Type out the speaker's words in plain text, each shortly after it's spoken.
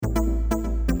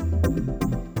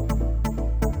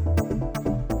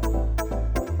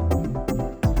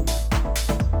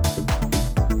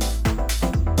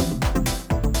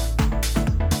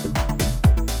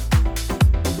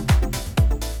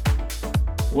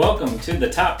Welcome to the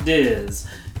Top Diz.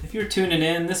 If you're tuning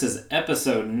in, this is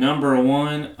episode number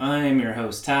 1. I am your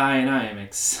host, Ty, and I am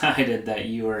excited that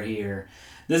you are here.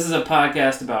 This is a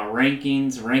podcast about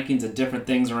rankings of different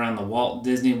things around the Walt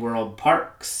Disney World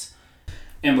parks.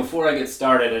 And before I get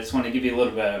started, I just want to give you a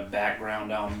little bit of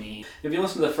background on me. If you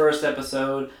listen to the first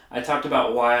episode, I talked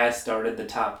about why I started the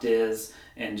Top Diz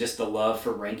and just the love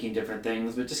for ranking different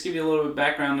things. But just give you a little bit of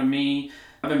background on me.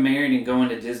 I've been married and going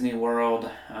to Disney World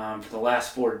for the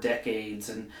last 4 decades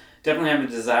and definitely have a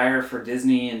desire for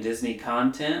Disney and Disney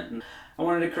content. And I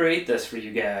wanted to create this for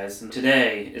you guys. And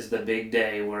today is the big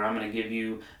day where I'm going to give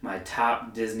you my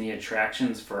top Disney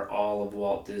attractions for all of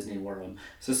Walt Disney World.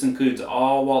 So this includes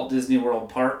all Walt Disney World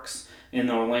parks in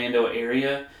the Orlando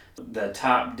area. The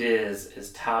top Diz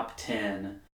is top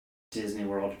 10 Disney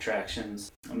World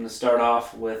attractions. I'm going to start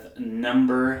off with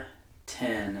number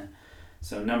 10.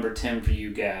 So number 10 for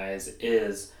you guys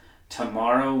is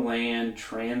Tomorrowland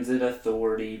Transit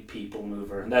Authority People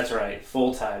Mover. That's right,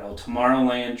 full title,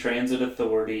 Tomorrowland Transit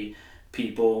Authority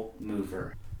People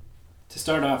Mover. To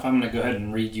start off, I'm going to go ahead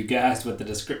and read you guys what the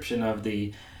description of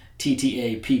the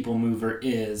TTA People Mover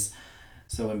is.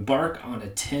 So embark on a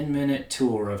 10-minute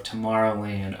tour of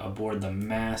Tomorrowland aboard the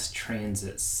mass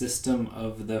transit system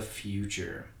of the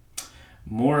future.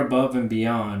 More above and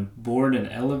beyond, board an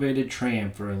elevated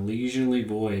tram for a leisurely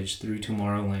voyage through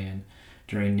Tomorrowland.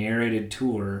 During narrated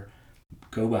tour,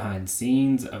 go behind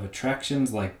scenes of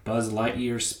attractions like Buzz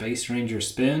Lightyear's Space Ranger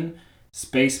Spin,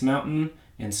 Space Mountain,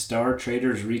 and Star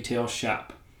Traders Retail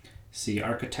Shop. See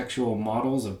architectural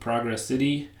models of Progress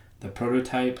City, the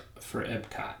prototype for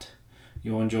Epcot.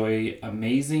 You'll enjoy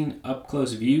amazing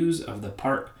up-close views of the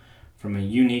park from a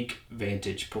unique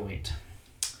vantage point.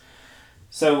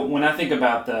 So when I think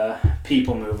about the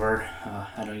People Mover,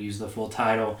 I don't use the full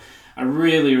title, I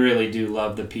really do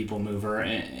love the People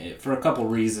Mover for a couple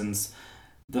reasons.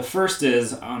 The first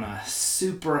is on a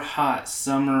super hot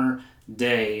summer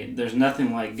day, there's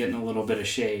nothing like getting a little bit of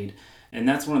shade. And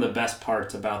that's one of the best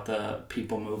parts about the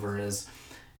People Mover is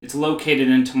it's located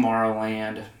in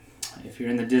Tomorrowland. If you're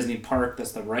in the Disney park,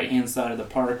 that's the right-hand side of the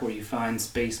park where you find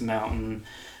Space Mountain,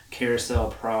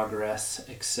 Carousel Progress,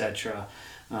 etc.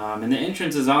 And the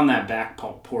entrance is on that back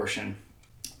portion.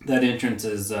 That entrance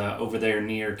is over there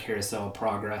near Carousel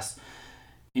Progress.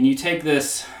 And you take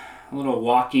this little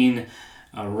walking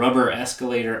rubber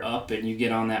escalator up and you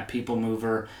get on that People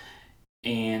Mover.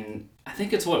 And I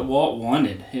think it's what Walt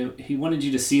wanted. He wanted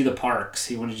you to see the parks.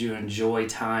 He wanted you to enjoy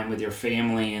time with your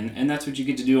family. And that's what you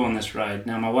get to do on this ride.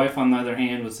 Now, my wife, on the other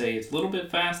hand, would say it's a little bit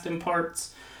fast in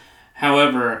parts.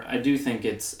 However, I do think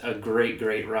it's a great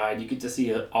ride. You get to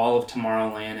see all of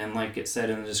Tomorrowland, and like it said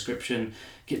in the description,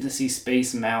 getting to see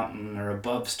Space Mountain or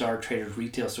above Star Traders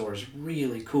retail store is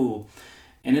really cool.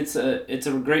 And it's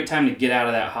a great time to get out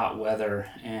of that hot weather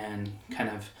and kind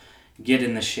of get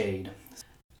in the shade.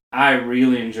 I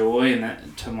really enjoy in that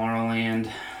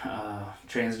Tomorrowland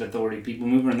Transit Authority People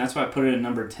Mover, and that's why I put it at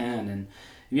number 10. And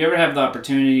if you ever have the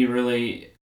opportunity, really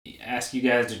ask you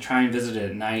guys to try and visit it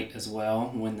at night as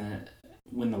well when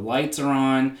the lights are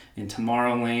on in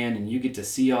Tomorrowland and you get to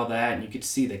see all that and you get to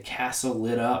see the castle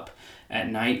lit up at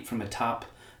night from atop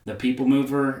the People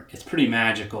Mover. It's pretty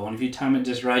magical, and if you time it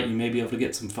just right, you may be able to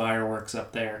get some fireworks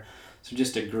up there. So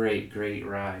just a great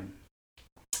ride.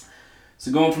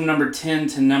 So going from number 10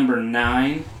 to number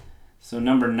 9. So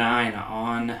number 9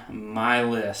 on my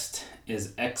list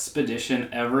is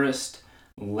Expedition Everest,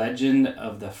 Legend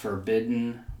of the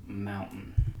Forbidden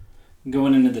Mountain.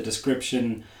 Going into the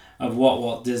description of what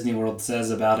Walt Disney World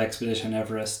says about Expedition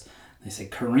Everest, they say,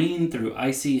 careen through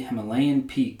icy Himalayan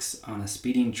peaks on a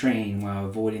speeding train while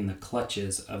avoiding the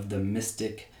clutches of the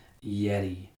mystic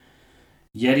Yeti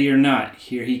or not,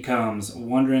 here he comes,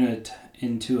 wandering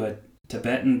into a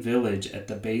Tibetan village at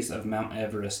the base of Mount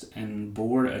Everest and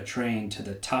board a train to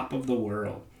the top of the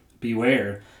world.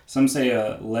 Beware, some say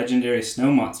a legendary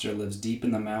snow monster lives deep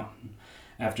in the mountain.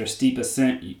 After a steep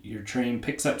ascent, your train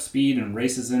picks up speed and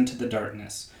races into the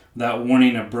darkness. Without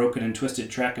warning, a broken and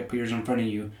twisted track appears in front of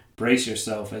you. Brace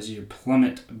yourself as you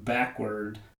plummet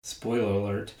backward, spoiler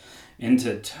alert,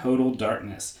 into total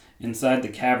darkness. Inside the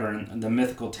cavern, the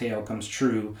mythical tale comes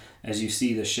true as you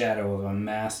see the shadow of a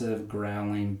massive,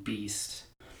 growling beast.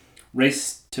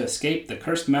 Race to escape the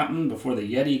cursed mountain before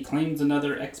the Yeti claims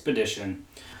another expedition.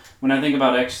 When I think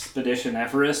about Expedition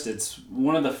Everest, it's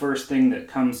one of the first things that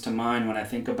comes to mind when I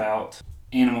think about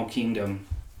Animal Kingdom.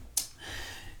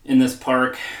 In this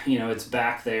park, it's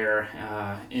back there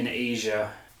in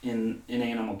Asia, in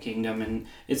Animal Kingdom, and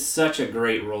it's such a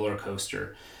great roller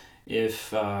coaster.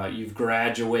 If you've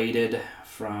graduated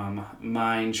from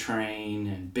Mine Train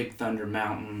and Big Thunder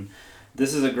Mountain,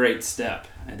 this is a great step.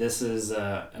 This is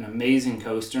an amazing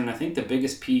coaster, and I think the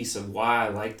biggest piece of why I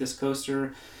like this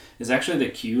coaster is actually the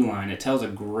queue line. It tells a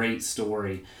great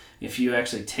story. If you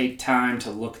actually take time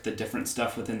to look at the different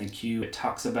stuff within the queue, it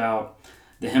talks about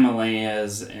the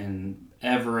Himalayas and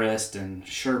Everest and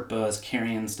Sherpas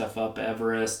carrying stuff up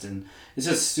Everest, and it's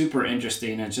just super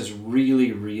interesting. It's just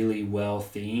really, really well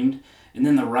themed. And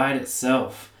then the ride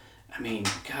itself, I mean,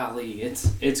 golly,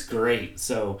 it's great.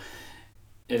 So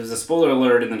it was a spoiler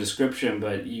alert in the description,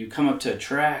 but you come up to a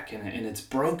track and it's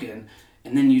broken,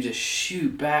 and then you just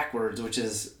shoot backwards, which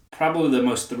is probably the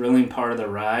most thrilling part of the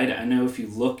ride. I know if you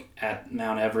look at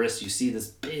Mount Everest, you see this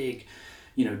big,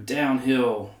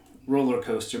 downhill roller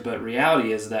coaster, but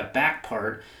reality is that back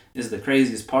part is the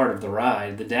craziest part of the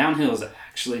ride. The downhill is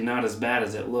actually not as bad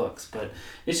as it looks, but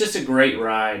it's just a great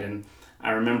ride. And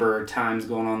I remember times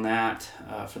going on that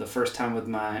for the first time with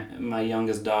my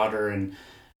youngest daughter, and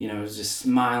it was just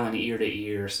smiling ear to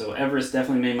ear. So Everest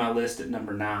definitely made my list at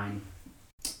number 9.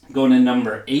 Going to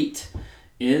number 8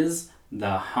 is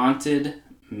the Haunted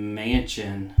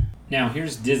Mansion. Now,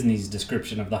 here's Disney's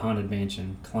description of the Haunted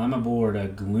Mansion. Climb aboard a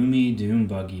gloomy dune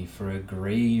buggy for a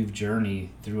grave journey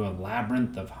through a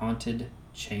labyrinth of haunted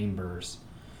chambers.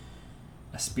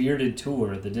 A spirited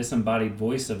tour, the disembodied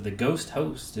voice of the ghost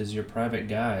host is your private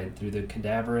guide through the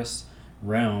cadaverous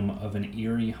realm of an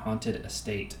eerie haunted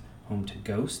estate, home to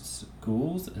ghosts,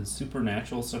 ghouls, and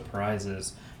supernatural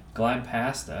surprises. Glide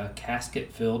past a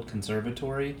casket-filled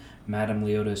conservatory, Madame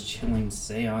Leota's chilling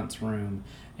seance room,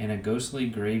 and a ghostly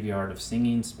graveyard of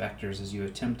singing specters as you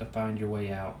attempt to find your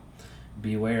way out.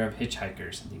 Beware of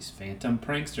hitchhikers. These phantom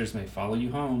pranksters may follow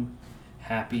you home.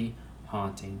 Happy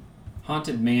haunting.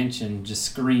 Haunted Mansion just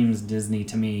screams Disney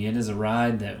to me. It is a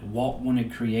ride that Walt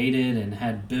wanted created and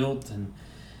had built, and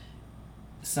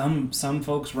some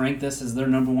folks rank this as their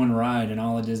number 1 ride in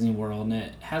all of Disney World, and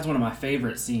it has one of my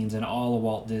favorite scenes in all of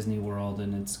Walt Disney World,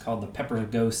 and it's called the Pepper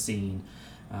Ghost scene.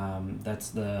 That's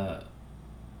the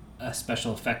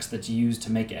special effects that's used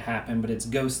to make it happen, but it's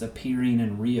ghosts appearing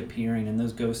and reappearing, and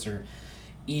those ghosts are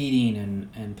eating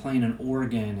and playing an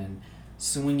organ and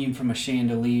swinging from a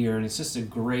chandelier, and it's just a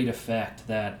great effect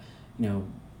that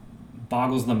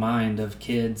boggles the mind of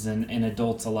kids and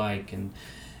adults alike. And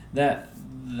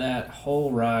that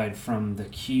whole ride, from the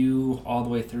queue all the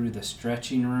way through the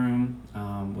stretching room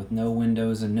with no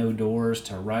windows and no doors,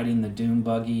 to riding the dune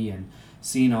buggy and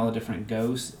seeing all the different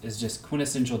ghosts, is just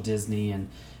quintessential Disney, and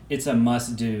it's a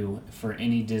must-do for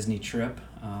any Disney trip,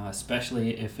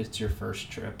 especially if it's your first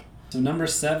trip. So number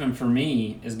 7 for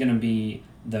me is going to be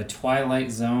the Twilight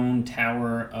Zone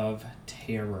Tower of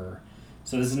Terror.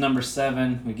 So this is number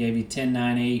 7. We gave you 10,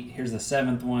 9, 8. Here's the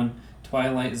 7th one.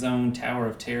 Twilight Zone Tower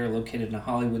of Terror, located in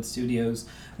Hollywood Studios.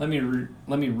 Let me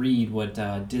read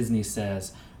what Disney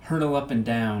says. Hurtle up and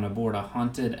down aboard a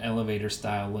haunted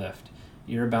elevator-style lift.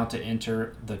 You're about to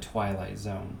enter the Twilight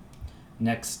Zone.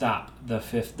 Next stop, the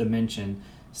 5th dimension.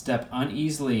 Step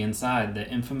uneasily inside the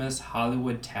infamous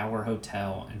Hollywood Tower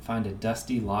Hotel and find a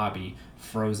dusty lobby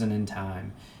frozen in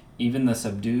time. Even the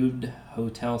subdued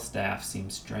hotel staff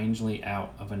seems strangely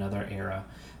out of another era.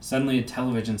 Suddenly a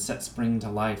television set springs to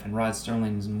life, and Rod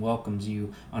Serling welcomes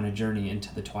you on a journey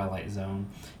into the Twilight Zone.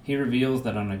 He reveals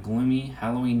that on a gloomy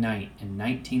Halloween night in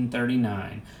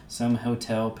 1939, some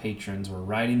hotel patrons were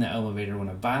riding the elevator when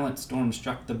a violent storm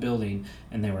struck the building,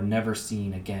 and they were never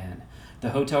seen again.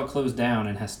 The hotel closed down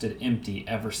and has stood empty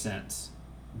ever since.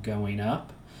 Going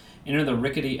up? Enter the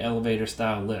rickety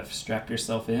elevator-style lift. Strap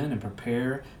yourself in and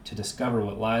prepare to discover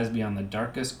what lies beyond the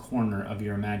darkest corner of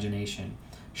your imagination.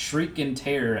 Shriek in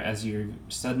terror as you're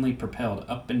suddenly propelled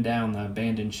up and down the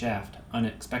abandoned shaft,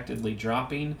 unexpectedly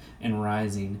dropping and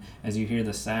rising as you hear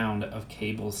the sound of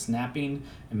cables snapping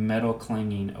and metal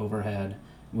clanging overhead.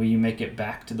 Will you make it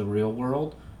back to the real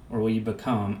world, or will you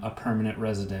become a permanent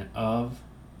resident of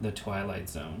the Twilight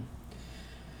Zone?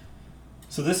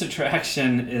 So this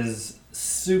attraction is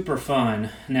super fun.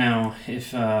 Now,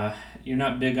 if you're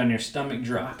not big on your stomach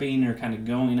dropping or kind of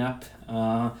going up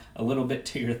a little bit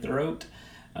to your throat,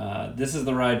 this is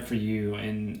the ride for you,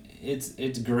 and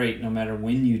it's great no matter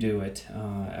when you do it.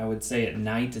 I would say at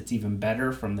night it's even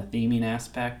better from the theming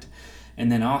aspect, and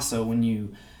then also when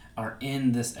you are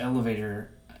in this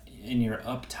elevator and you're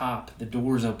up top, the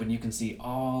doors open, you can see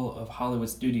all of Hollywood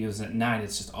Studios at night.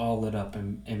 It's just all lit up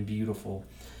and beautiful.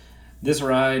 This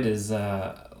ride is,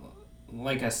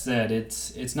 like I said,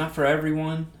 it's not for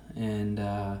everyone, and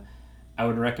I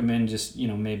would recommend just,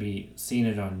 maybe seeing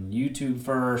it on YouTube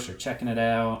first or checking it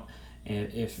out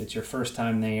if it's your first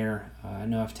time there. I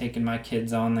know I've taken my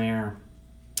kids on there,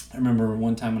 I remember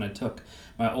one time when I took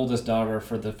my oldest daughter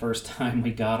for the first time,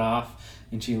 we got off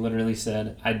and she literally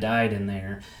said, "I died in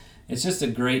there." It's just a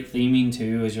great theming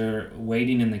too as you're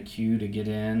waiting in the queue to get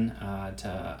in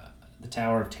to the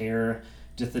Tower of Terror.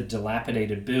 Just the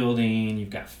dilapidated building, you've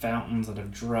got fountains that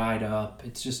have dried up.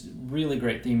 It's just really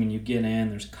great theming. You get in,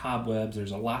 there's cobwebs,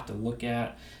 there's a lot to look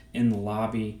at in the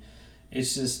lobby.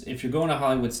 It's just, if you're going to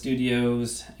Hollywood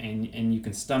Studios and you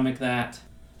can stomach that,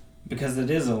 because it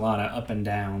is a lot of up and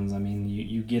downs. I mean,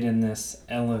 you get in this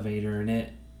elevator and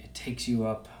it takes you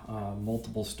up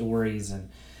multiple stories and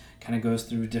kind of goes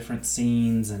through different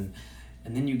scenes, and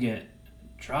then you get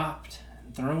dropped,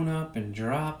 thrown up and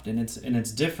dropped, and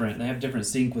it's different. They have different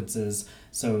sequences,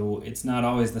 so it's not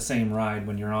always the same ride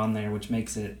when you're on there, which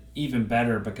makes it even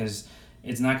better because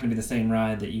it's not going to be the same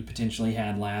ride that you potentially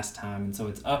had last time. And so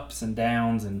it's ups and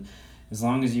downs, and as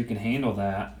long as you can handle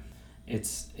that,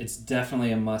 it's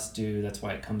definitely a must-do. That's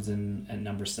why it comes in at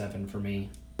number 7 for me.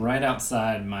 Right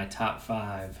outside my top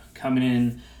 5, coming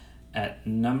in at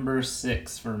number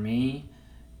 6 for me,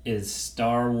 is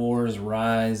Star Wars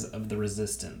Rise of the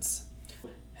Resistance.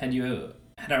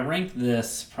 Had I ranked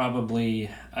this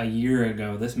probably a year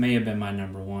ago, this may have been my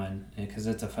number 1 because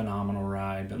it's a phenomenal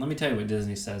ride. But let me tell you what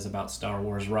Disney says about Star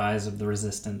Wars Rise of the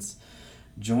Resistance.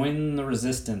 Join the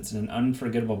Resistance in an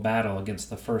unforgettable battle against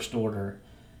the First Order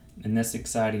in this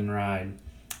exciting ride.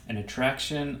 An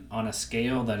attraction on a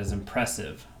scale that is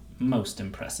impressive, most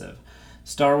impressive.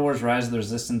 Star Wars Rise of the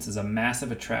Resistance is a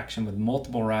massive attraction with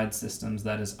multiple ride systems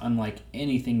that is unlike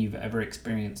anything you've ever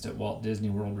experienced at Walt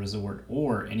Disney World Resort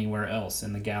or anywhere else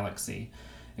in the galaxy.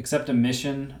 Accept a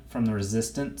mission from the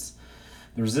Resistance.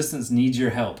 The Resistance needs your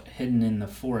help, hidden in the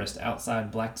forest outside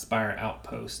Black Spire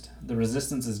Outpost. The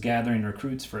Resistance is gathering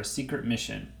recruits for a secret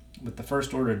mission. With the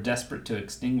First Order desperate to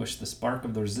extinguish the spark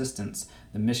of the Resistance,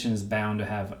 the mission is bound to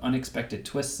have unexpected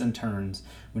twists and turns.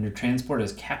 When your transport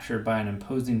is captured by an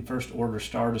imposing First Order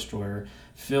Star Destroyer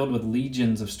filled with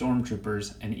legions of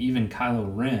stormtroopers and even Kylo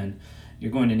Ren, you're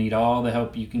going to need all the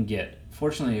help you can get.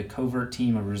 Fortunately, a covert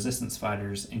team of Resistance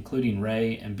fighters, including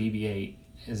Rey and BB-8,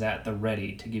 is at the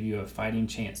ready to give you a fighting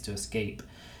chance to escape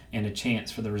and a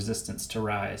chance for the Resistance to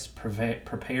rise.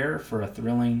 Prepare for a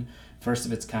thrilling,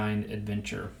 first-of-its-kind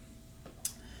adventure.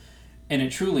 And it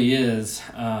truly is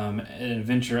an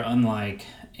adventure unlike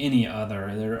any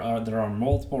other. There are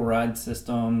multiple ride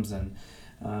systems, and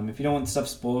if you don't want stuff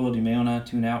spoiled, you may want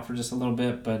to tune out for just a little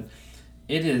bit. But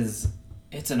it's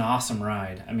an awesome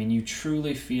ride. I mean, you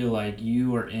truly feel like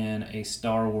you are in a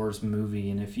Star Wars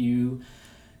movie, and if you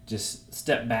just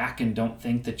step back and don't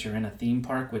think that you're in a theme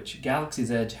park, which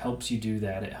Galaxy's Edge helps you do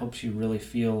that. It helps you really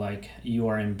feel like you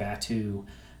are in Batuu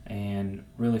and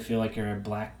really feel like you're at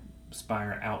Black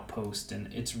Spire Outpost,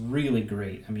 and it's really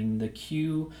great. I mean, the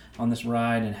queue on this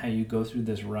ride and how you go through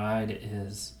this ride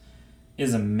is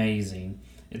amazing.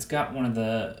 It's got one of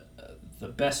the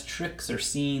best tricks or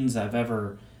scenes I've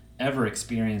ever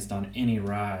experienced on any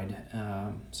ride.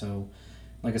 So,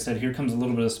 like I said, here comes a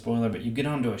little bit of spoiler, but you get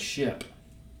onto a ship,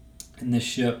 and this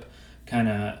ship kind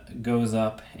of goes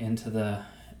up into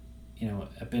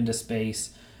up into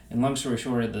space. And long story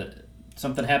short,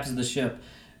 something happens to the ship.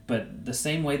 But the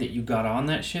same way that you got on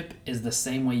that ship is the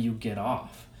same way you get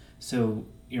off. So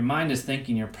your mind is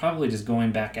thinking you're probably just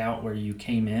going back out where you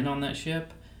came in on that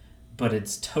ship, but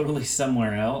it's totally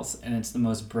somewhere else, and it's the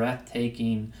most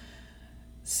breathtaking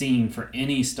scene for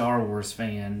any Star Wars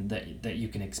fan that you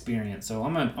can experience. So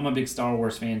I'm a big Star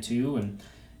Wars fan too, and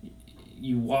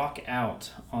you walk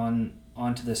out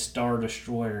onto the Star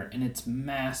Destroyer, and it's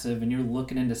massive, and you're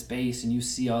looking into space, and you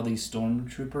see all these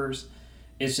stormtroopers.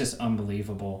 It's just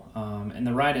unbelievable. And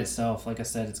the ride itself, like I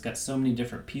said, it's got so many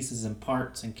different pieces and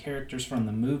parts and characters from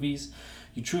the movies.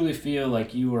 You truly feel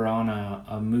like you are on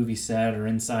a movie set or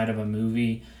inside of a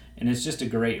movie. And it's just a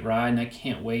great ride, and I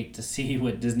can't wait to see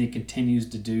what Disney continues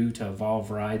to do to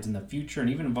evolve rides in the future and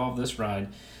even evolve this ride.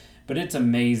 But it's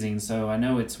amazing. So I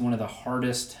know it's one of the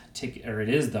hardest it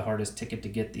is the hardest ticket to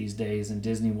get these days in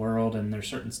Disney World, and there's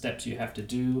certain steps you have to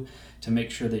do to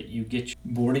make sure that you get your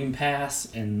boarding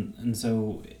pass, and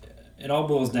so it all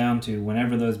boils down to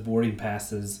whenever those boarding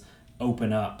passes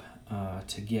open up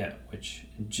to get, which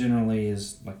generally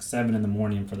is like 7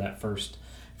 a.m. for that first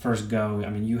go. I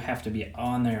mean, you have to be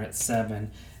on there at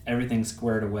 7, everything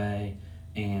squared away,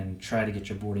 and try to get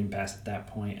your boarding pass at that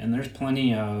point. And there's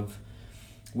plenty of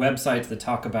websites that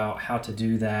talk about how to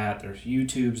do that. There's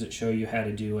YouTubes that show you how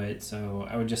to do it. So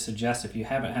I would just suggest, if you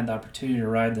haven't had the opportunity to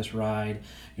ride this ride,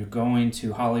 you're going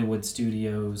to Hollywood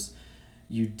Studios,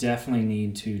 you definitely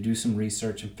need to do some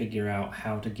research and figure out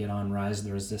how to get on Rise of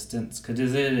the Resistance, because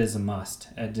it is a must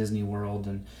at Disney World.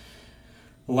 And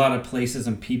a lot of places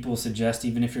and people suggest,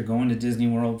 even if you're going to Disney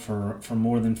World for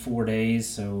more than 4 days,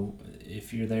 so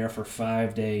if you're there for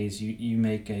 5 days, you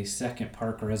make a second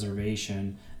park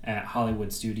reservation at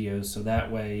Hollywood Studios, so that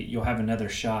way you'll have another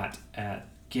shot at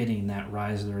getting that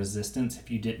Rise of the Resistance if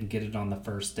you didn't get it on the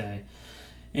first day.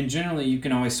 And generally, you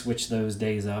can always switch those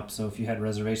days up. So if you had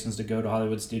reservations to go to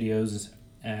Hollywood Studios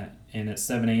and at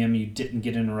 7 a.m. you didn't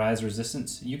get into Rise of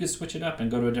Resistance, you could switch it up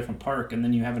and go to a different park, and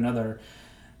then you have another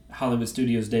Hollywood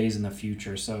Studios days in the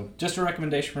future. So just a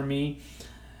recommendation for me.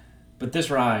 But this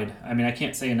ride, I mean, I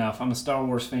can't say enough. I'm a Star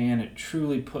Wars fan. It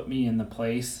truly put me in the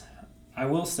place. I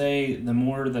will say the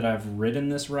more that I've ridden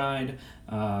this ride,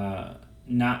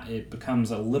 it becomes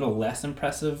a little less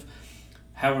impressive.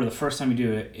 However, the first time you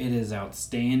do it, it is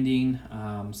outstanding.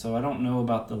 So I don't know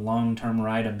about the long-term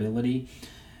rideability.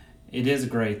 It is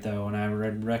great, though, and I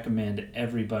would recommend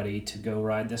everybody to go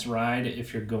ride this ride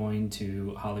if you're going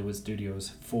to Hollywood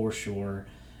Studios for sure.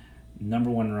 Number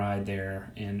one ride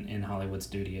there in Hollywood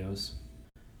Studios.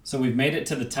 So we've made it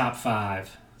to the top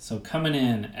 5. So coming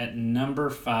in at number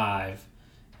 5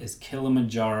 is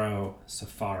Kilimanjaro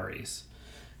Safaris.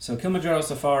 So Kilimanjaro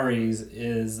Safaris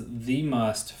is the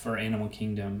must for Animal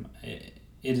Kingdom. It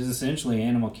is essentially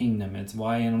Animal Kingdom. It's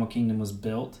why Animal Kingdom was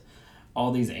built.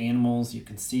 All these animals you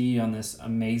can see on this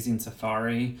amazing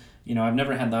safari. You know, I've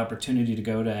never had the opportunity to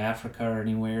go to Africa or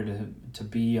anywhere to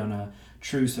be on a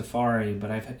true safari,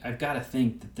 but I've got to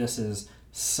think that this is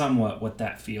somewhat what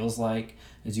that feels like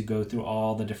as you go through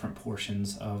all the different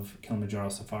portions of Kilimanjaro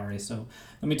Safari. So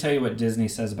let me tell you what Disney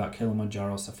says about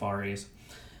Kilimanjaro Safaris.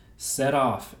 Set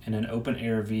off in an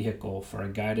open-air vehicle for a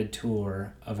guided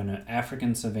tour of an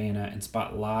African savanna and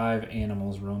spot live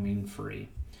animals roaming free.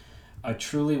 A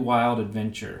truly wild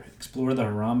adventure. Explore the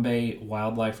Harambe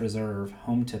Wildlife Reserve,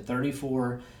 home to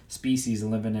 34 species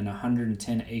living in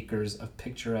 110 acres of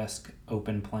picturesque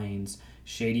open plains,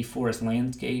 shady forest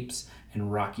landscapes,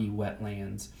 and rocky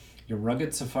wetlands. Your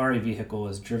rugged safari vehicle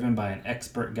is driven by an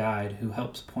expert guide who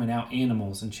helps point out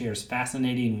animals and shares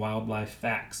fascinating wildlife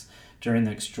facts during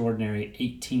the extraordinary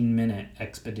 18-minute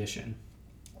expedition.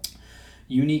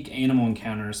 Unique animal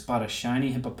encounters. Spot a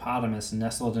shiny hippopotamus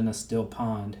nestled in a still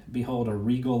pond. Behold a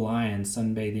regal lion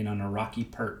sunbathing on a rocky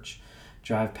perch.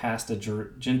 Drive past a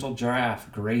gentle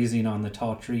giraffe grazing on the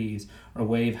tall trees, or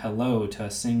wave hello to a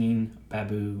singing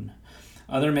baboon.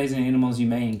 Other amazing animals you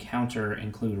may encounter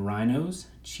include rhinos,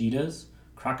 cheetahs,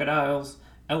 crocodiles,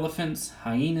 elephants,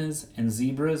 hyenas, and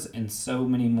zebras, and so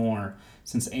many more.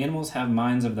 Since animals have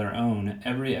minds of their own,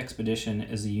 every expedition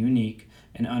is a unique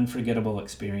and unforgettable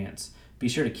experience. Be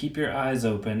sure to keep your eyes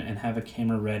open and have a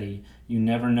camera ready. You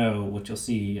never know what you'll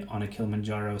see on a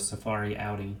Kilimanjaro safari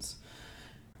outings.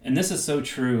 And this is so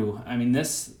true. I mean,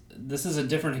 this is a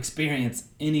different experience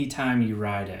anytime you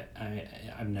ride it.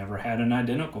 I've never had an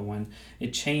identical one.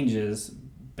 It changes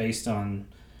based on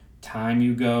time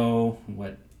you go,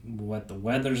 what the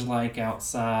weather's like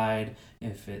outside,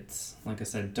 if it's, like I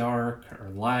said, dark or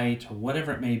light or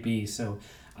whatever it may be. So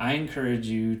I encourage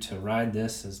you to ride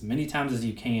this as many times as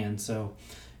you can. So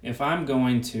if I'm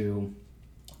going to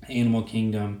Animal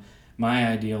Kingdom, my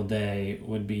ideal day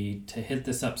would be to hit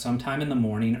this up sometime in the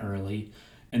morning early,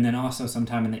 and then also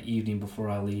sometime in the evening before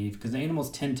I leave, because the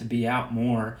animals tend to be out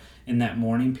more in that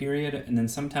morning period, and then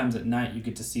sometimes at night you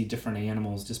get to see different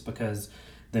animals just because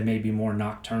they may be more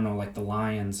nocturnal, like the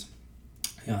lions.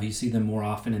 You know, you see them more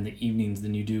often in the evenings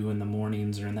than you do in the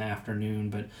mornings or in the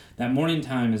afternoon, but that morning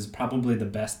time is probably the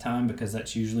best time because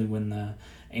that's usually when the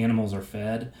animals are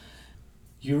fed.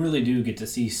 You really do get to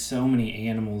see so many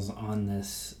animals on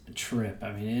this trip.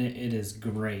 I mean, it is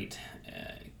great.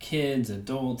 Kids,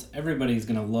 adults, everybody's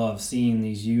going to love seeing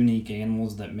these unique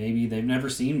animals that maybe they've never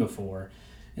seen before.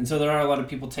 And so there are a lot of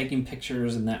people taking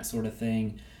pictures and that sort of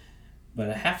thing. But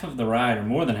a half of the ride, or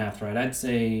more than half the ride, I'd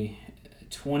say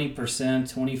 20%,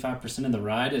 25% of the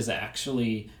ride is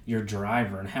actually your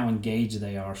driver and how engaged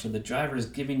they are. So the driver is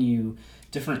giving you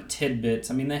different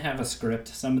tidbits. I mean, they have a script.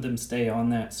 Some of them stay on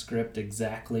that script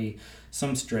exactly.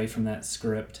 Some stray from that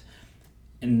script.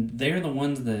 And they're the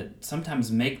ones that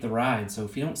sometimes make the ride. So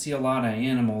if you don't see a lot of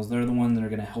animals, they're the ones that are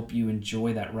going to help you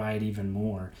enjoy that ride even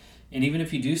more. And even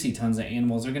if you do see tons of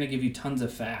animals, they're going to give you tons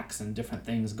of facts and different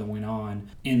things going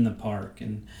on in the park.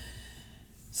 And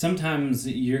sometimes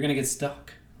you're going to get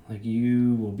stuck. Like,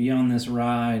 you will be on this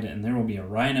ride and there will be a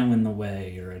rhino in the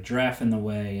way or a giraffe in the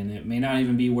way, and it may not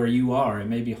even be where you are. It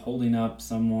may be holding up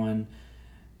someone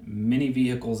many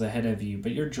vehicles ahead of you,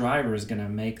 but your driver is going to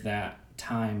make that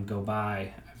time go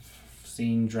by. I've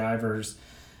seen drivers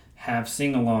have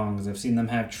sing-alongs. I've seen them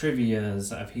have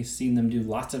trivias. I've seen them do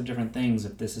lots of different things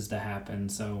if this is to happen.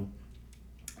 So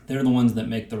they're the ones that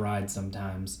make the ride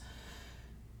sometimes.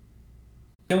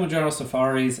 Kilimanjaro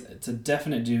Safaris, it's a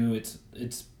definite do.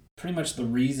 It's pretty much the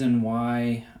reason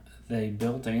why they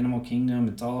built Animal Kingdom.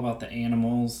 It's all about the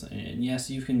animals, and yes,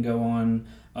 you can go on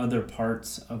other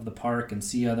parts of the park and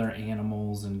see other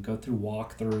animals and go through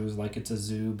walkthroughs like it's a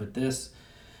zoo, but this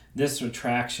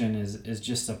attraction is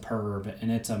just superb,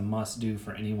 and it's a must-do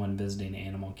for anyone visiting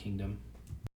Animal Kingdom.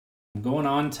 Going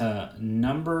on to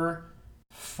number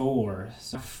 4.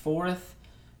 So fourth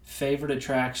favorite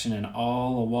attraction in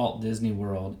all of Walt Disney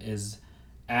World is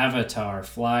Avatar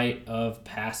Flight of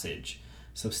Passage.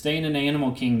 So staying in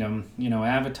Animal Kingdom,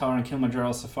 Avatar and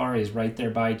Kilimanjaro Safari is right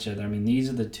there by each other. I mean, these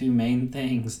are the two main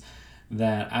things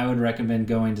that I would recommend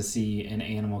going to see in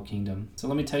Animal Kingdom. So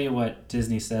let me tell you what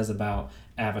Disney says about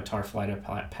Avatar Flight of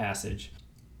Passage.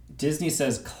 Disney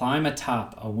says, climb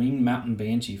atop a winged mountain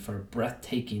banshee for a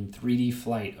breathtaking 3D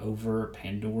flight over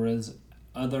Pandora's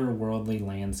otherworldly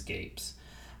landscapes.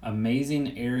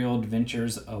 Amazing aerial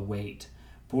adventures await.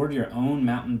 Board your own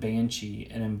mountain banshee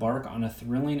and embark on a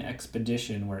thrilling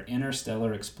expedition where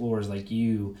interstellar explorers like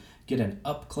you get an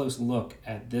up-close look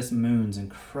at this moon's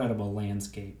incredible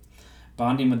landscape.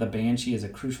 Bonding with the banshee is a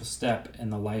crucial step in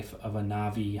the life of a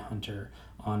Na'vi hunter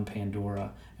on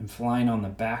Pandora, and flying on the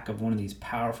back of one of these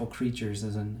powerful creatures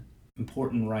is an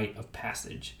important rite of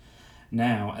passage.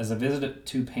 Now, as a visitor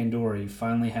to Pandora, you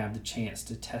finally have the chance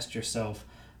to test yourself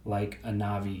like a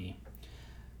Na'vi.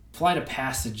 Flight of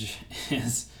Passage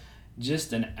is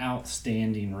just an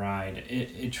outstanding ride.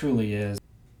 It truly is.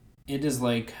 It is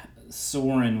like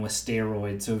Soarin' with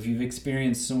steroids. So if you've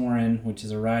experienced Soarin', which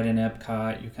is a ride in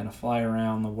Epcot, you kind of fly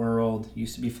around the world.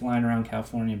 Used to be flying around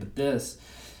California, but this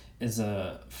is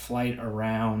a flight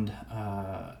around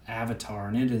Avatar,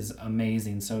 and it is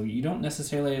amazing. So you don't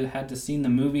necessarily have to see the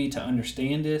movie to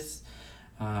understand this.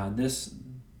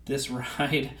 This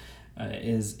ride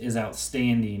is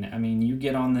outstanding. I mean, you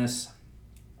get on this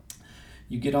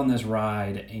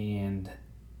ride, and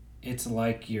it's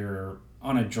like you're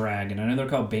on a dragon. I know they're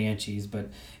called banshees,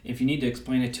 but if you need to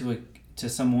explain it to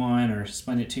someone, or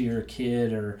explain it to your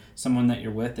kid or someone that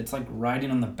you're with, it's like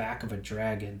riding on the back of a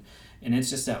dragon, and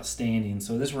it's just outstanding.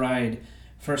 So this ride,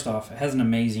 first off, it has an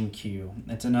amazing queue.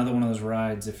 It's another one of those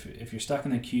rides, if you're stuck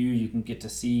in the queue, you can get to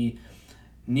see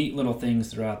neat little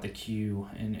things throughout the queue.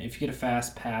 And if you get a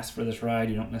fast pass for this ride,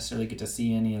 you don't necessarily get to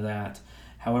see any of that.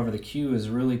 However, the queue is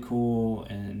really cool,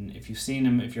 and if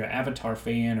you're an Avatar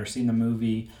fan or seen the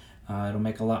movie, it'll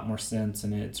make a lot more sense,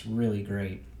 and it's really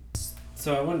great.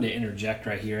 So I wanted to interject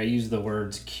right here. I use the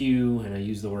words queue and I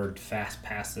use the word fast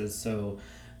passes. So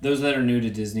those that are new to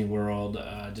Disney World,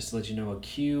 just to let you know, a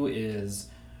queue is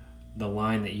the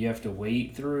line that you have to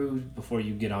wait through before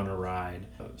you get on a ride.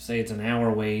 Say it's an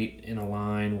hour wait in a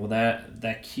line. Well,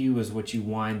 that queue is what you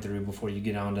wind through before you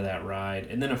get onto that ride.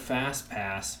 And then a fast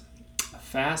pass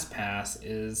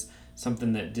is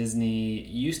something that Disney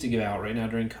used to give out. Right now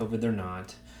during COVID, they're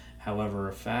not. However,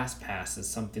 a fast pass is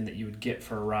something that you would get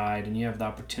for a ride, and you have the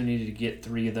opportunity to get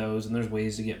 3 of those, and there's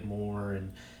ways to get more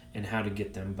and how to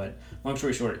get them. But long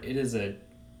story short, it is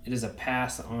a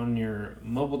pass on your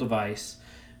mobile device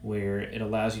where it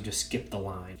allows you to skip the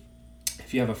line.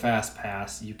 If you have a fast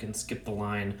pass, you can skip the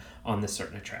line on this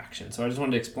certain attraction. So I just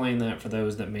wanted to explain that for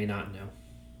those that may not know.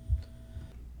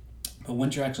 But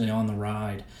once you're actually on the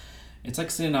ride, it's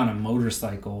like sitting on a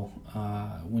motorcycle.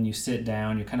 When you sit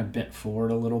down, you're kind of bent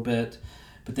forward a little bit,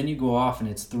 but then you go off and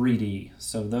it's 3D.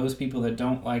 So those people that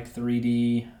don't like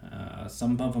 3D,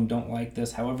 some of them don't like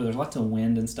this. However, there's lots of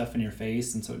wind and stuff in your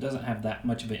face, and so it doesn't have that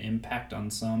much of an impact on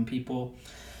some people.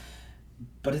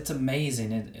 But it's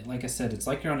amazing. Like I said, it's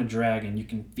like you're on a dragon. You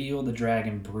can feel the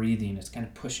dragon breathing. It's kind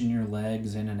of pushing your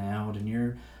legs in and out, and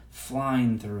you're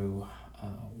flying through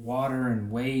water and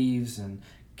waves and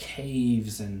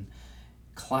caves and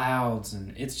clouds,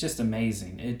 and it's just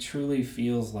amazing. It truly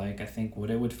feels like, I think,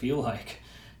 what it would feel like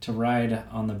to ride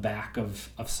on the back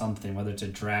of something, whether it's a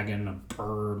dragon, a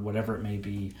bird, whatever it may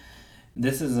be.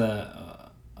 This is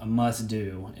a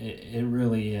must-do. It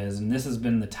really is, and this has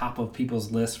been the top of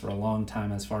people's lists for a long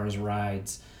time as far as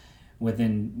rides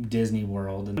within Disney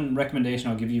World. And one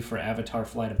recommendation I'll give you for Avatar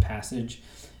Flight of Passage,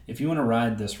 if you want to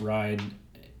ride this ride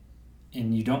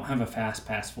and you don't have a fast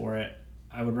pass for it,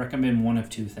 I would recommend one of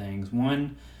 2 things.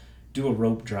 One, do a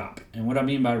rope drop. And what I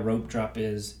mean by rope drop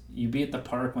is you be at the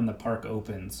park when the park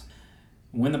opens.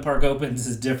 When the park opens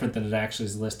is different than it actually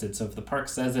is listed. So if the park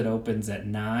says it opens at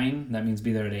 9, that means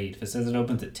be there at 8. If it says it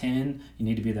opens at 10, you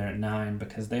need to be there at 9,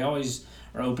 because they always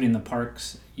are opening the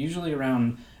parks usually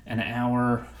around an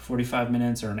hour, 45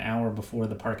 minutes, or an hour before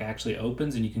the park actually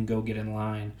opens, and you can go get in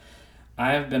line.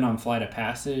 I have been on Flight of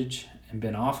Passage, and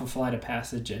been off of Flight of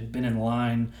Passage and been in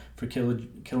line for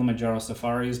Kilimanjaro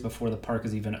Safaris before the park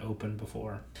is even open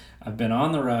before. I've been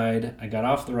on the ride. I got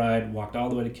off the ride, walked all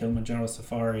the way to Kilimanjaro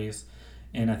Safaris,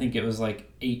 and I think it was like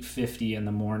 8:50 in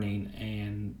the morning,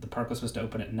 and the park was supposed to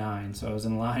open at 9, so I was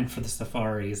in line for the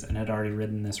safaris and had already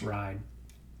ridden this ride.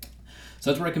 So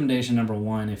that's recommendation number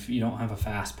 1 if you don't have a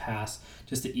fast pass,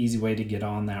 just an easy way to get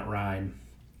on that ride.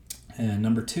 And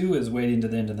number 2 is waiting to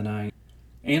the end of the night.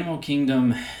 Animal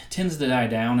Kingdom tends to die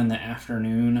down in the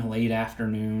afternoon, late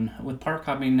afternoon. With park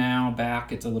hopping now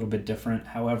back, it's a little bit different.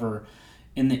 However,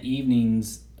 in the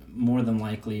evenings, more than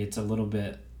likely, it's a little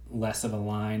bit less of a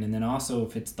line. And then also,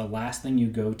 if it's the last thing you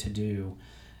go to do,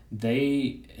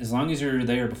 as long as you're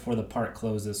there before the park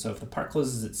closes, so if the park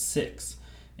closes at 6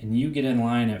 and you get in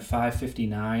line at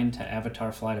 5:59 to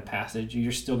Avatar Flight of Passage,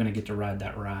 you're still going to get to ride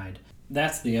that ride.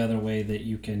 That's the other way that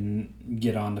you can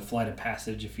get on to Flight of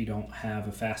Passage if you don't have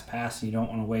a fast pass and you don't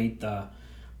want to wait the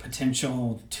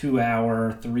potential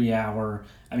 2-hour, 3-hour.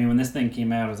 I mean, when this thing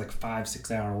came out, it was like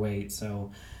 5-6 hour wait. So,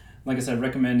 like I said,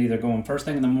 recommend either going first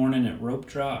thing in the morning at rope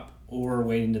drop or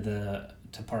waiting to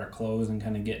park close and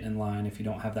kind of getting in line if you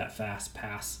don't have that fast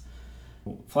pass.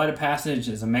 Flight of Passage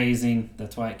is amazing.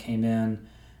 That's why it came in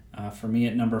for me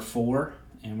at number 4.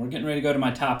 And we're getting ready to go to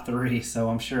my top 3, so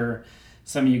I'm sure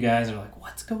some of you guys are like,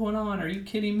 what's going on? Are you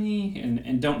kidding me?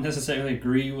 And don't necessarily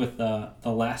agree with the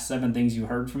last 7 things you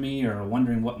heard from me, or are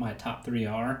wondering what my top 3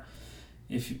 are.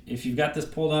 If you've got this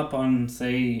pulled up on,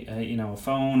 say, a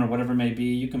phone or whatever it may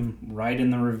be, you can write in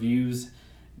the reviews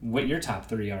what your top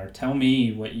 3 are. Tell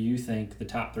me what you think the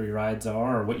top 3 rides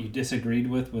are, or what you disagreed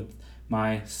with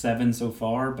my 7 so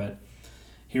far. But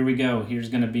here we go. Here's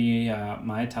going to be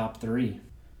my top 3.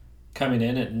 Coming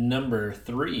in at number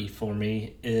 3 for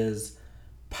me is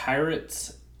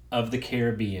Pirates of the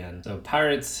Caribbean. So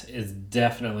Pirates is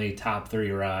definitely top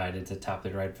 3 ride. It's a top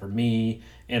 3 ride for me,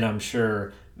 and I'm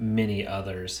sure many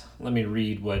others. Let me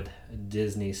read what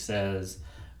Disney says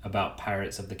about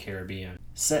Pirates of the Caribbean.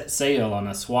 Set sail on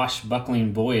a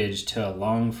swashbuckling voyage to a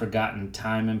long-forgotten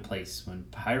time and place when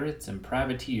pirates and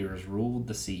privateers ruled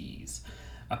the seas.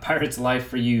 A pirate's life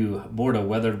for you, aboard a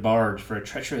weathered barge for a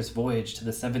treacherous voyage to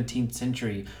the 17th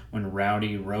century when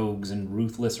rowdy rogues and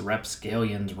ruthless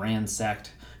rapscallions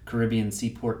ransacked Caribbean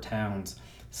seaport towns.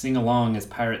 Sing along as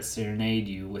pirates serenade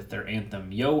you with their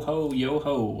anthem, Yo-ho,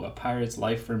 yo-ho, a pirate's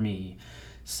life for me.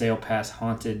 Sail past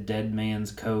haunted Dead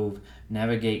Man's Cove,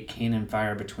 navigate cannon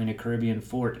fire between a Caribbean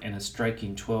fort and a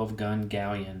striking 12-gun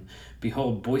galleon.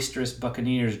 Behold boisterous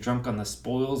buccaneers drunk on the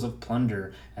spoils of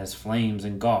plunder as flames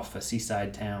engulf a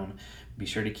seaside town. Be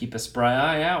sure to keep a spry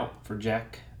eye out for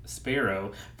Jack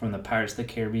Sparrow from the Pirates of the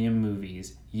Caribbean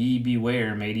movies. Ye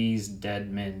beware, mateys,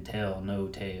 dead men tell no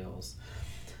tales.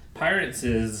 Pirates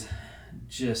is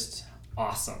just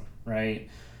awesome, right?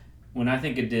 When I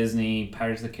think of Disney,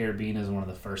 Pirates of the Caribbean is one of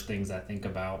the first things I think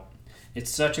about.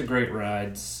 It's such a great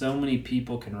ride. So many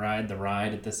people can ride the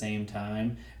ride at the same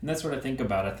time. And that's what I think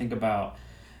about. I think about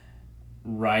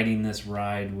riding this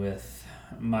ride with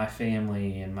my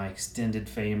family and my extended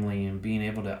family and being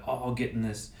able to all get in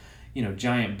this,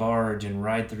 giant barge and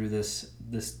ride through this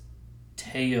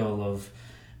tale of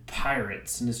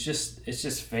pirates. And it's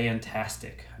just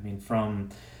fantastic. I mean, from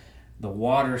the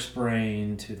water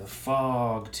spraying to the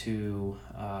fog to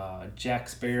Jack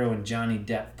Sparrow and Johnny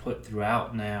Depp put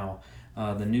throughout now.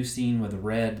 The new scene with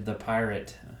Red the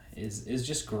pirate is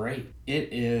just great. It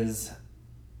is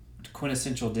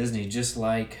quintessential Disney, just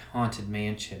like Haunted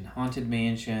Mansion. Haunted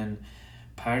Mansion,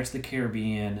 Pirates of the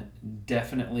Caribbean,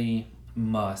 definitely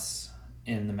must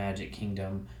in the Magic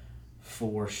Kingdom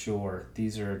for sure.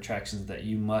 These are attractions that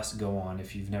you must go on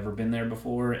if you've never been there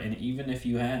before, and even if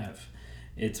you have.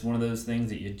 It's one of those things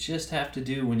that you just have to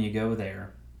do when you go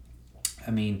there.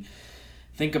 I mean,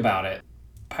 think about it.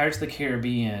 Pirates of the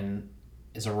Caribbean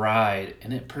is a ride,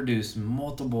 and it produced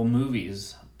multiple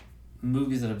movies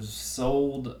that have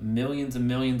sold millions and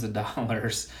millions of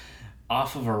dollars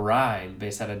off of a ride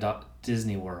based out of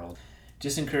Disney World.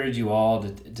 Just encourage you all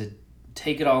to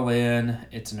take it all in.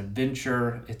 It's an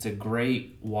adventure. It's a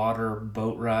great water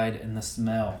boat ride, and the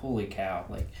smell, holy cow,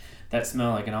 like that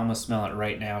smell, I can almost smell it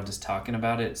right now just talking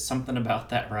about it. Something about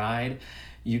that ride,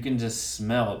 you can just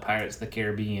smell Pirates of the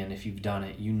Caribbean if you've done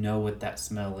it. You know what that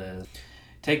smell is.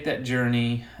 Take that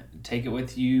journey, take it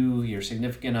with you, your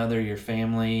significant other, your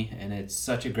family, and it's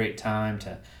such a great time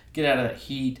to get out of that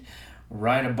heat,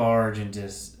 ride a barge, and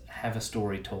just have a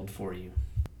story told for you.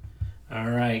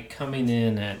 All right, coming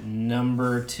in at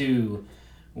number 2,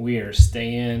 we are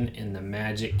staying in the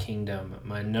Magic Kingdom.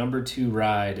 My number 2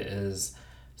 ride is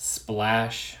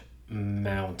Splash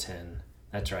Mountain.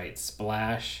 That's right,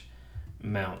 Splash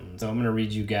Mountain. So I'm going to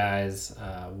read you guys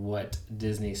what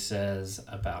Disney says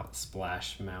about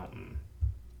Splash Mountain.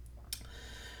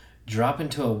 Drop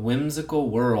into a whimsical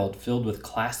world filled with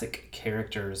classic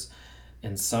characters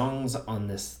and songs on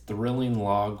this thrilling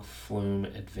log flume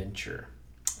adventure.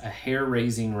 A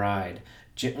hair-raising ride.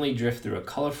 Gently drift through a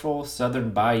colorful southern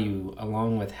bayou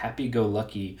along with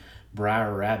happy-go-lucky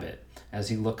Briar Rabbit as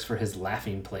he looks for his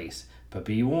laughing place. But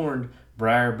be warned,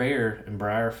 Briar Bear and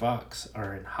Briar Fox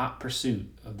are in hot pursuit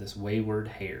of this wayward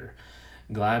hare.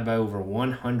 Glide by over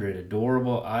 100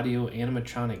 adorable audio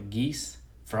animatronic geese,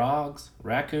 frogs,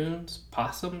 raccoons,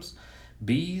 possums,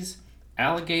 bees,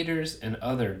 alligators, and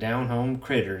other down-home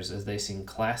critters as they sing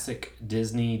classic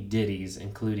Disney ditties,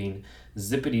 including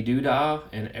Zippity-Doo-Dah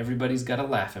and Everybody's Got a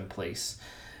Laughin' Place.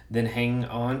 Then hang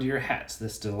on to your hats.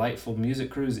 This delightful music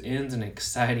cruise ends in an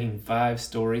exciting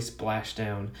 5-story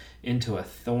splashdown into a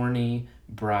thorny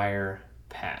briar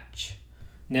patch.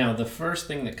 Now, the first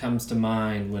thing that comes to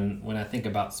mind when I think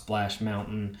about Splash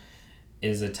Mountain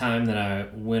is a time that I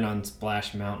went on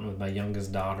Splash Mountain with my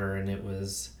youngest daughter, and it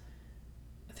was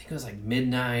like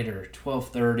midnight or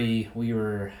 12:30. We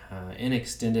were in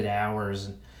extended hours,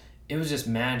 and it was just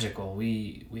magical.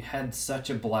 We had such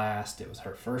a blast. It was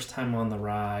her first time on the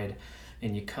ride,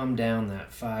 and you come down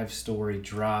that 5-story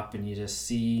drop, and you just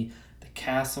see the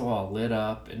castle all lit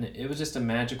up, and it was just a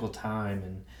magical time.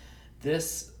 And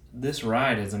this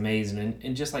ride is amazing,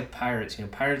 and just like Pirates,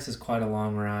 Pirates is quite a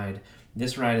long ride.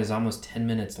 This ride is almost 10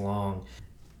 minutes long,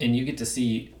 and you get to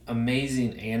see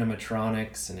amazing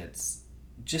animatronics, and it's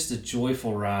just a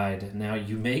joyful ride. Now,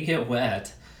 you may get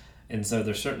wet, and so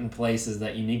there's certain places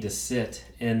that you need to sit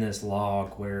in this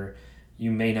log where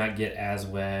you may not get as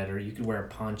wet, or you could wear a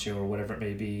poncho or whatever it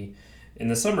may be. In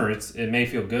the summer, it may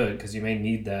feel good because you may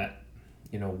need that,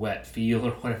 wet feel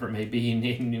or whatever it may be.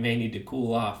 You may need to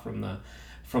cool off from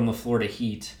the Florida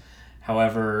heat.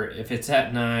 However, if it's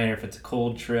at night or if it's a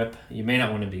cold trip, you may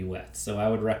not want to be wet. So I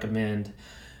would recommend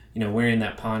wearing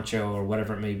that poncho or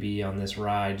whatever it may be on this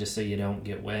ride, just so you don't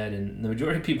get wet. And the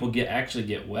majority of people actually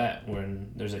get wet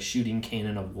when there's a shooting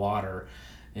cannon of water.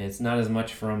 And it's not as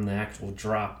much from the actual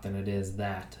drop than it is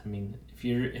that. I mean, if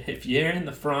you're in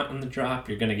the front on the drop,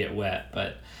 you're going to get wet,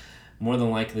 but more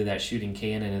than likely that shooting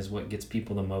cannon is what gets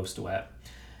people the most wet.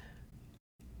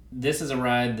 This is a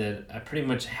ride that I pretty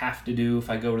much have to do if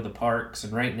I go to the parks,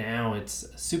 and right now it's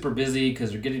super busy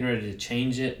because they're getting ready to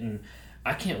change it, and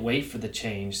I can't wait for the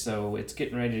change. So it's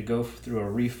getting ready to go through a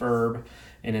refurb,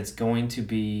 and it's going to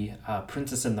be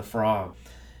Princess and the Frog.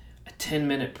 A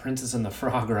 10-minute Princess and the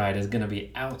Frog ride is going to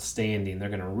be outstanding. They're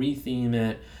going to retheme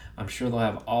it. I'm sure they'll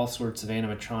have all sorts of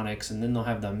animatronics, and then they'll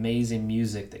have the amazing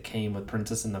music that came with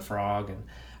Princess and the Frog, and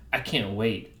I can't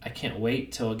wait. I can't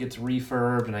wait till it gets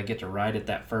refurbed and I get to ride it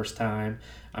that first time.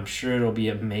 I'm sure it'll be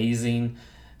amazing.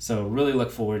 So really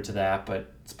look forward to that.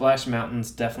 But Splash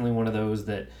Mountain's definitely one of those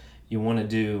that you want to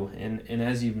do. And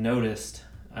as you've noticed,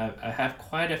 I have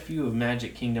quite a few of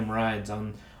Magic Kingdom rides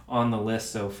on the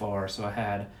list so far. So I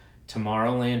had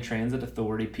Tomorrowland Transit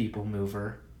Authority People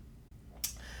Mover.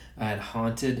 I had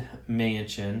Haunted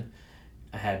Mansion.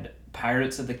 I had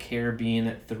Pirates of the Caribbean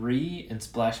at 3 and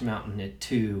Splash Mountain at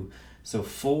 2. So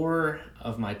 4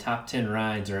 of my top 10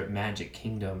 rides are at Magic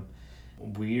Kingdom.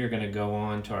 We are going to go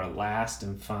on to our last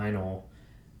and final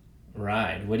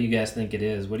ride. What do you guys think it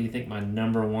is? What do you think my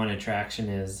number one attraction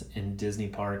is in Disney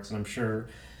parks? And I'm sure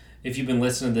if you've been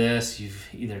listening to this, you've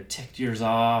either ticked yours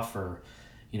off or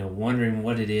wondering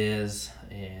what it is.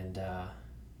 And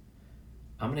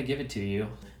I'm going to give it to you.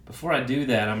 Before I do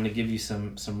that, I'm going to give you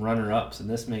some runner-ups, and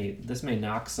this may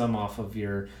knock some off of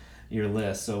your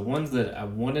list. So ones that I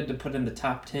wanted to put in the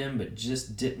top 10 but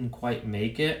just didn't quite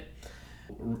make it.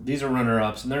 These are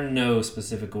runner-ups, and they're in no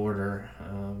specific order.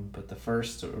 But the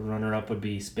first runner-up would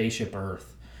be Spaceship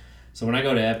Earth. So when I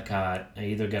go to Epcot, I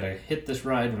either got to hit this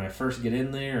ride when I first get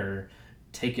in there or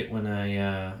take it when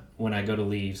I go to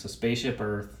leave. So Spaceship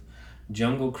Earth,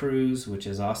 Jungle Cruise, which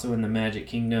is also in the Magic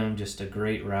Kingdom, just a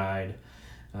great ride.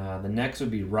 The next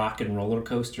would be Rock and Roller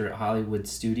Coaster at Hollywood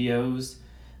Studios.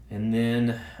 And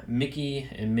then Mickey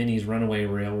and Minnie's Runaway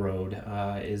Railroad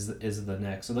is the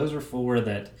next. So those are 4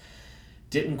 that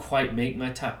didn't quite make my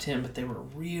top 10, but they were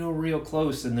real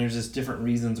close, and there's just different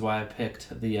reasons why I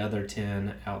picked the other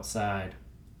 10 outside.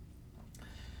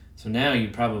 So now you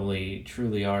probably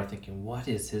truly are thinking, what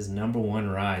is his number one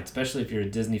ride? Especially if you're a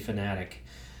Disney fanatic.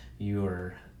 You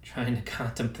are trying to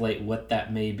contemplate what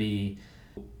that may be.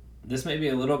 This may be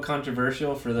a little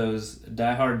controversial for those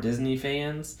diehard Disney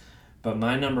fans, but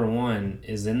my number one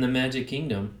is in the Magic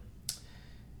Kingdom,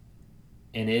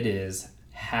 and it is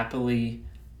Happily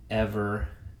Ever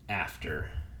After.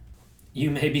 You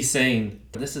may be saying,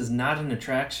 this is not an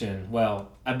attraction.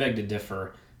 Well, I beg to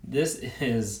differ. This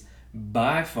is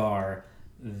by far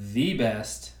the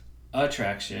best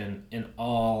attraction in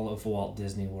all of Walt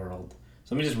Disney World.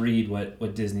 So let me just read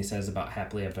what Disney says about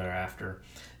Happily Ever After.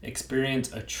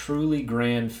 Experience a truly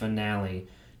grand finale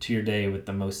to your day with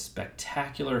the most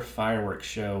spectacular fireworks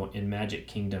show in Magic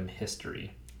Kingdom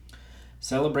history.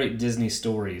 Celebrate Disney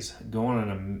stories. Go on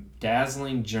a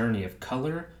dazzling journey of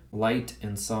color, light,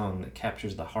 and song that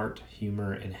captures the heart,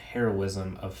 humor, and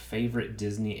heroism of favorite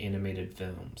Disney animated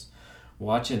films.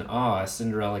 Watch in awe as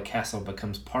Cinderella Castle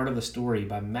becomes part of the story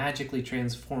by magically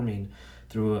transforming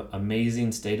through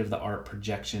amazing state-of-the-art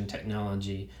projection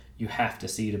technology you have to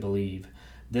see to believe.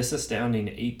 This astounding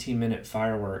 18-minute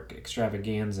firework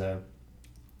extravaganza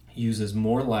uses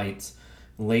more lights,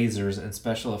 lasers, and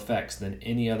special effects than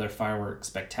any other fireworks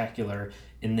spectacular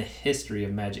in the history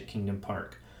of Magic Kingdom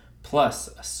Park. Plus,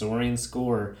 a soaring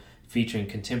score featuring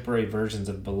contemporary versions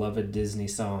of beloved Disney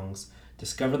songs.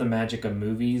 Discover the magic of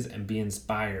movies and be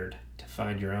inspired to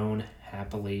find your own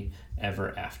happily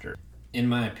ever after. In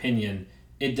my opinion,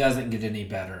 it doesn't get any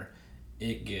better.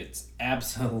 It gets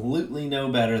absolutely no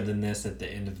better than this at the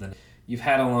end of the night. You've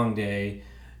had a long day.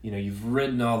 You've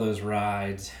ridden all those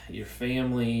rides. Your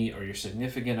family or your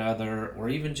significant other or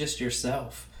even just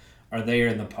yourself are there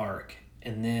in the park.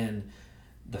 And then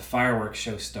the fireworks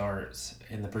show starts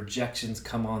and the projections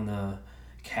come on the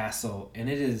castle. And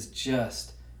it is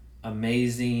just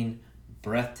amazing,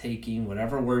 breathtaking,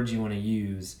 whatever words you want to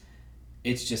use.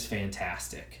 It's just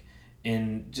fantastic.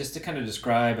 And just to kind of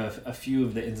describe a few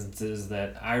of the instances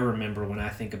that I remember when I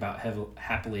think about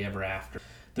Happily Ever After,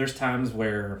 there's times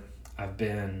where I've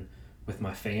been with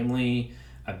my family,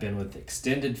 I've been with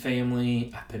extended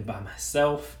family, I've been by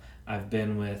myself, I've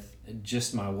been with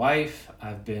just my wife,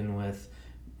 I've been with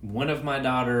one of my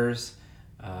daughters,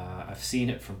 I've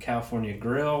seen it from California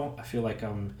Grill. I feel like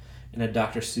I'm in a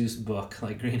Dr. Seuss book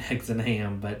like Green Eggs and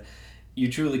Ham, but you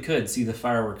truly could see the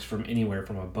fireworks from anywhere,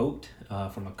 from a boat,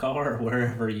 from a car,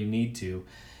 wherever you need to.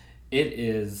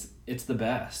 It's the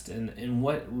best. And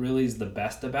what really is the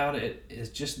best about it is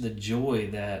just the joy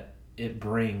that it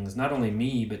brings, not only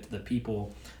me, but to the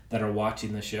people that are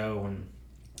watching the show. And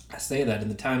I say that in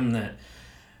the time that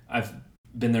I've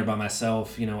been there by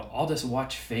myself, I'll just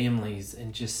watch families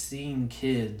and just seeing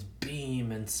kids beam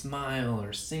and smile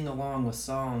or sing along with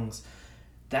songs.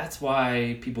 That's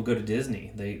why people go to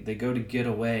Disney. They go to get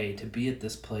away, to be at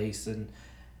this place and,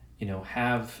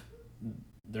 have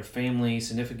their family,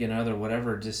 significant other,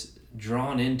 whatever, just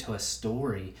drawn into a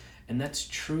story. And that's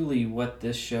truly what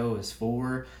this show is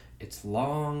for. It's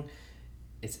long,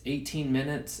 it's 18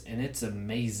 minutes, and it's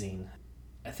amazing.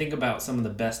 I think about some of the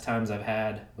best times I've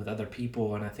had with other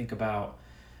people, and I think about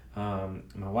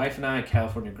my wife and I at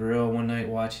California Grill one night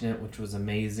watching it, which was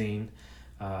amazing.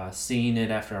 Seeing it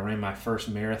after I ran my first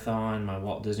marathon, my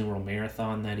Walt Disney World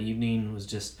marathon that evening, was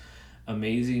just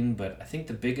amazing. But I think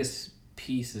the biggest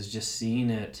piece is just seeing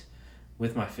it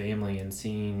with my family and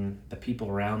seeing the people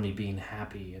around me being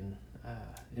happy. And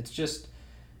it's just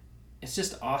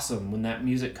awesome when that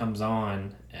music comes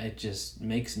on. It just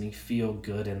makes me feel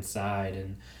good inside.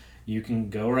 And you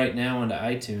can go right now into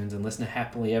iTunes and listen to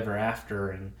Happily Ever After,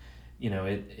 and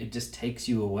it just takes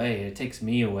you away. It takes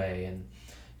me away. And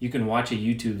you can watch a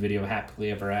YouTube video, Happily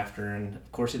Ever After, and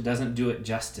of course it doesn't do it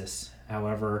justice.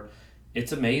 However,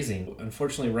 it's amazing.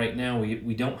 Unfortunately, right now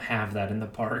we don't have that in the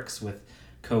parks with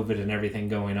COVID and everything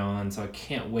going on, so I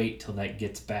can't wait till that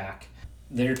gets back.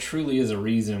 There truly is a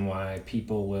reason why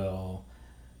people will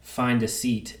find a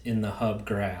seat in the hub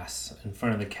grass in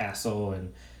front of the castle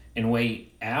and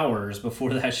wait hours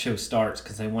before that show starts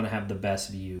because they want to have the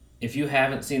best view. If you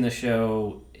haven't seen the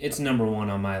show, it's number one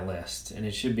on my list, and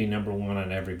it should be number one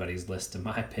on everybody's list, in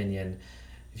my opinion.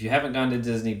 If you haven't gone to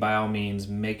Disney, by all means,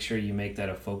 make sure you make that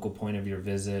a focal point of your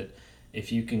visit.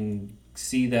 If you can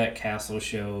see that castle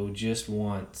show just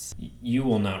once, you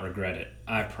will not regret it.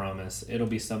 I promise. It'll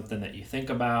be something that you think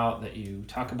about, that you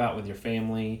talk about with your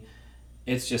family.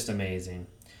 It's just amazing.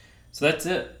 So that's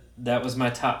it. That was my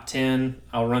top 10.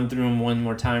 I'll run through them one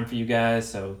more time for you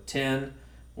guys. So 10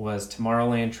 was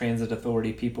Tomorrowland Transit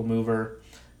Authority People Mover.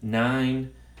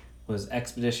 9 was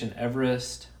Expedition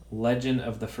Everest, Legend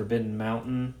of the Forbidden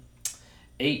Mountain.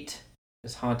 8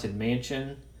 is Haunted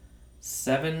Mansion.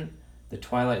 7, The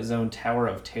Twilight Zone Tower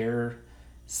of Terror.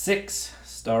 6,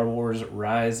 Star Wars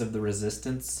Rise of the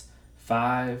Resistance.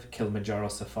 5, Kilimanjaro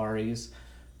Safaris.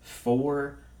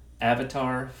 4,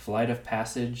 Avatar Flight of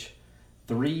Passage.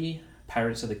 3,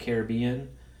 Pirates of the Caribbean.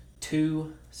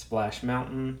 2, Splash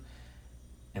Mountain.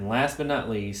 And last but not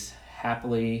least,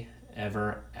 Happily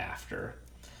Ever After.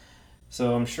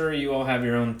 So I'm sure you all have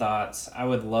your own thoughts. I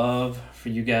would love for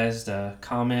you guys to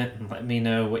comment and let me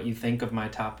know what you think of my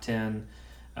top 10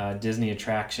 Disney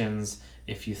attractions.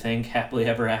 If you think Happily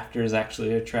Ever After is actually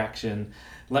an attraction,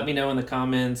 let me know in the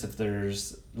comments.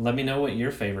 Let me know what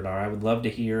your favorite are. I would love to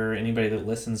hear anybody that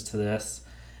listens to this,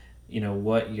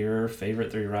 what your favorite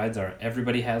 3 rides are.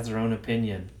 Everybody has their own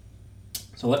opinion.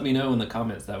 So let me know in the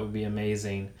comments. That would be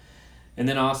amazing. And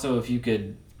then also, if you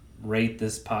could rate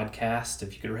this podcast,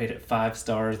 if you could rate it 5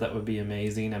 stars, that would be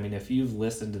amazing. I mean, if you've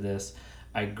listened to this,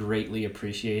 I greatly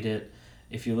appreciate it.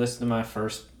 If you listen to my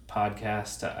first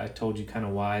podcast, I told you kind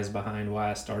of whys behind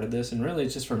why I started this, and really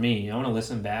it's just for me. I want to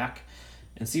listen back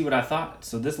and see what I thought.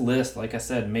 So this list, like I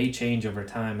said, may change over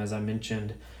time. As I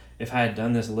mentioned, if I had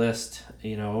done this list,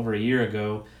 over a year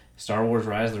ago, Star Wars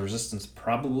Rise of the Resistance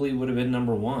probably would have been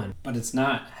number 1, but it's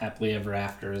not. Happily Ever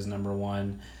After is number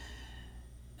 1.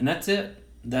 And that's it.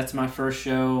 That's my first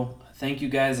show. Thank you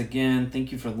guys again.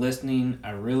 Thank you for listening.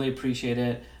 I really appreciate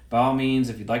it. By all means,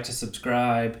 if you'd like to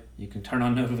subscribe, you can turn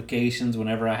on notifications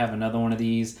whenever I have another one of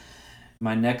these.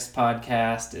 My next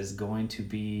podcast is going to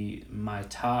be my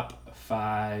top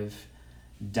 5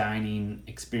 dining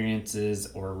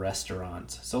experiences or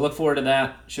restaurants. So look forward to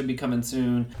that. Should be coming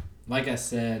soon. Like I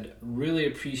said, really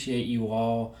appreciate you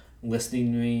all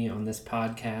listening to me on this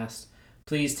podcast.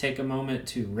 Please take a moment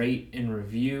to rate and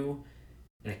review.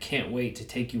 And I can't wait to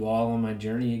take you all on my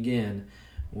journey again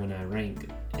when I rank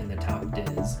in the top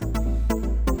Diz.